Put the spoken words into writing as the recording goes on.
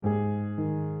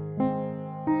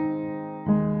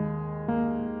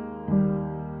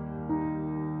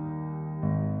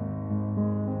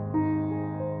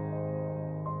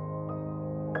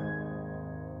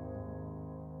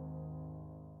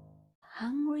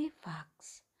hungry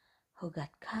fox who got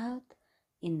caught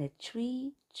in the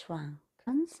tree trunk.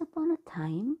 Once upon a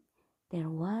time, there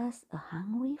was a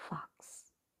hungry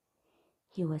fox.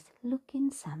 He was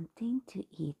looking something to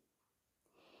eat.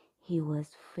 He was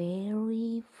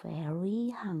very, very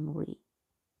hungry.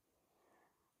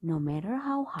 No matter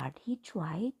how hard he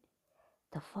tried,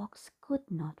 the fox could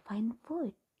not find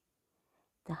food.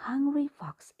 The hungry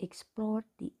fox explored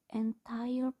the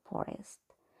entire forest,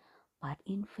 but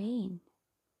in vain.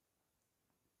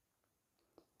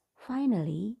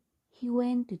 Finally, he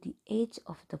went to the edge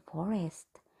of the forest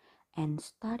and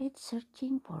started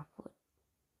searching for food.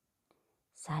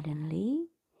 Suddenly,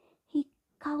 he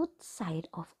caught sight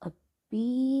of a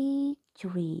big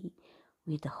tree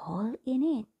with a hole in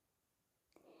it.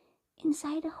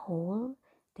 Inside the hole,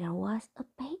 there was a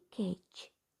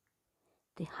package.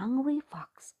 The hungry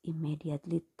fox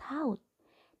immediately thought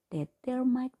that there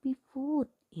might be food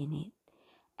in it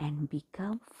and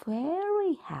became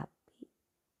very happy.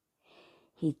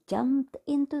 He jumped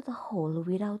into the hole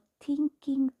without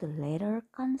thinking the later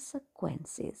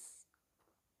consequences.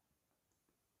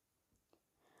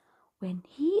 When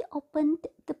he opened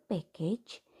the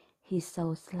package, he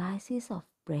saw slices of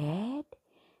bread,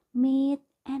 meat,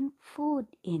 and food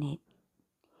in it.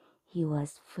 He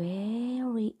was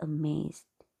very amazed.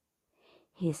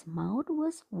 His mouth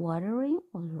was watering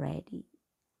already.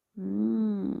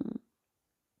 An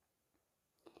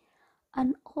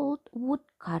old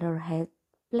woodcutter had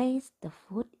placed the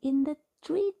food in the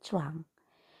tree trunk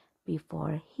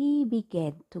before he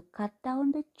began to cut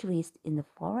down the trees in the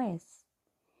forest.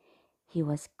 He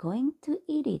was going to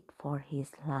eat it for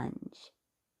his lunch.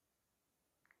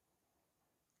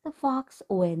 The fox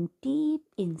went deep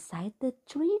inside the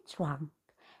tree trunk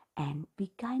and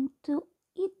began to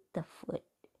eat the food.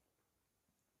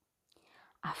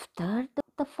 After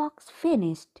the fox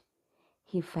finished,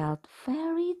 he felt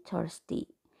very thirsty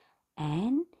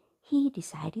and he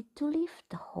decided to leave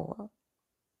the hole.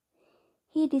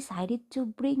 He decided to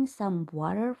bring some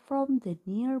water from the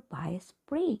nearby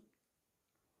spring.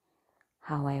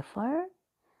 However,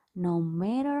 no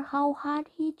matter how hard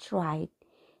he tried,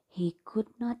 he could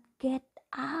not get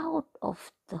out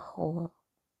of the hole.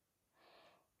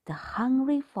 The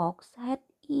hungry fox had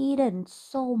eaten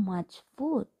so much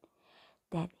food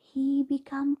that he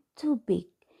became too big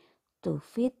to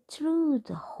fit through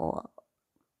the hole.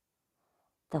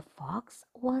 The fox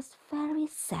was very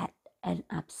sad and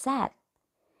upset.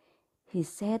 He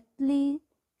sadly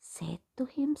said to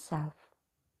himself,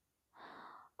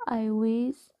 "I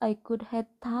wish I could have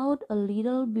thought a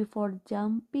little before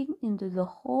jumping into the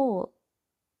hole."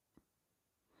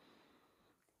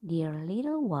 Dear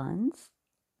little ones,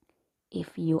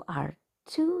 if you are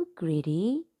too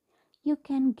greedy, you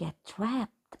can get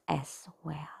trapped as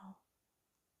well.